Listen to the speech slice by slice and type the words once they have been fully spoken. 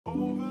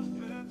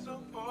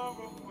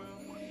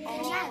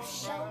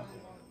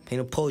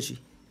Paint a poetry.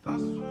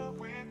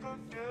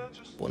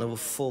 Boy never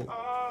full.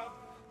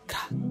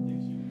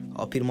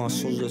 All people my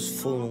soul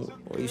just full.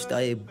 Or you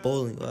start here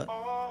bowling, right?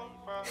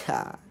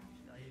 Ha.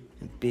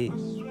 And big.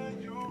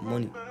 Get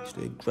money.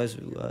 Stay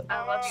aggressive, right?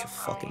 It's a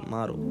fucking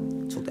model.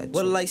 Took that.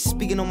 What like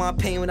speaking on my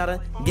pain when I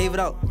done gave it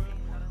out.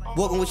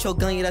 Walking with your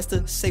gun, yeah, that's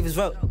the safest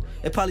route.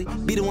 It probably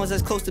be the ones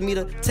that's close to me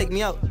to take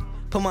me out.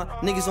 Put my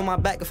niggas on my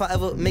back if I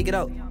ever make it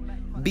out.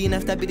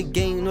 BNF, that be the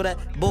game, you know that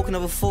bow can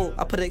never fall.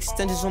 I put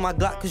extensions on my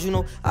Glock, cause you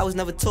know I was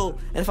never told.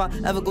 And if I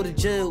ever go to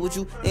jail, would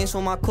you answer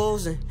on my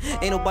calls? And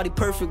ain't nobody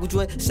perfect, would you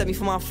accept me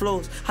for my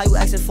flaws? How you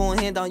asking for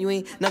a handout, you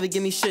ain't never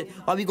give me shit?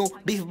 Why we gon'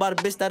 beef about a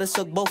bitch that'll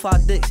suck both our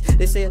dicks?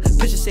 They say a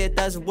picture say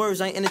 1,000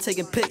 words, I ain't into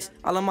taking pics.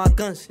 I love my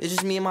guns, it's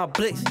just me and my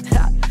blicks.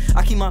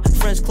 I keep my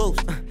friends close,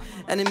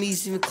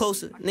 enemies even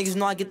closer. Niggas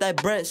know I get that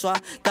bread, so I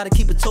gotta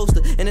keep a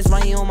toaster. And it's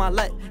right here on my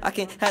lap, I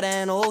can't have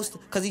that in a holster.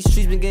 Cause these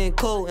streets been getting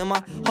cold, and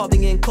my heart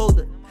been getting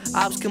colder.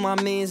 Ops killed my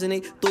mans and they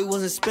thought he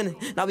wasn't spinning.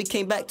 Now we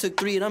came back, took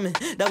 3 of them,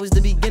 and that was the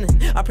beginning.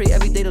 I pray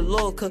every day the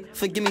Lord could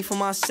forgive me for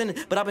my sinning.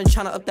 But I've been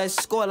trying to up that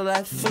score, all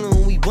that feeling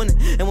when we winning.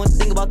 And one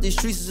thing about these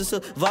streets is it's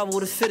survival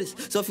of the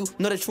fittest. So if you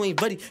know that you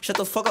ain't ready, shut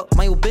the fuck up,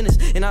 mind your business.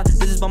 And I did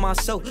this by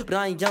myself, but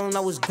I ain't yelling,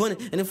 I was grinning.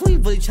 And if we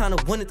ain't really trying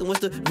to win it, then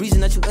what's the reason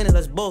that you in it?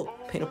 Let's bold.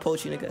 Paint a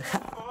poetry, nigga.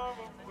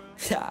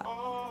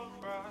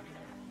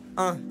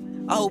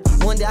 I hope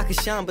one day I can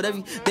shine, but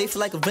every day feel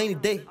like a rainy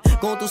day.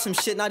 Going through some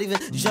shit, not even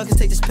drugs can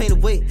take this pain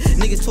away.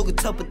 Niggas talking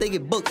tough, but they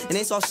get booked, and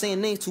they start saying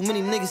names. Too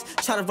many niggas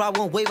try to ride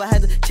one wave, I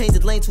had to change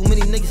the lane. Too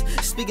many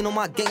niggas speaking on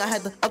my gang, I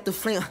had to up the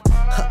flame.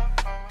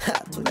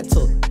 Talk that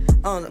talk.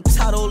 I'm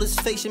tired of all this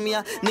facial me,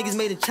 niggas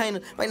made in China.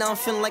 Right now I'm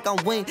feeling like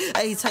I'm Wayne.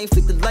 Every time you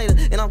flick the lighter,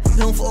 and I'm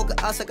known for all the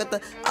eyes. I got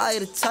the eye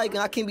of the tiger.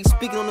 I can't be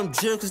speaking on them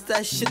jerks, cause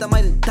that shit that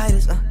might indict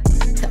us.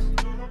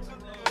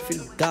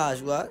 Feel the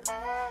gosh, what?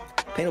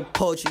 Paint a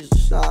poetry,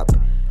 stop.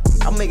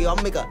 I'll make a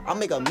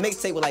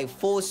mixtape with like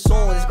 4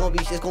 songs. It's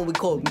gonna be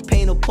called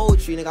Paint a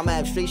Poetry, nigga. I'ma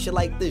have straight shit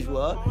like this,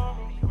 what?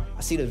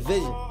 I see the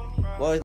vision. What?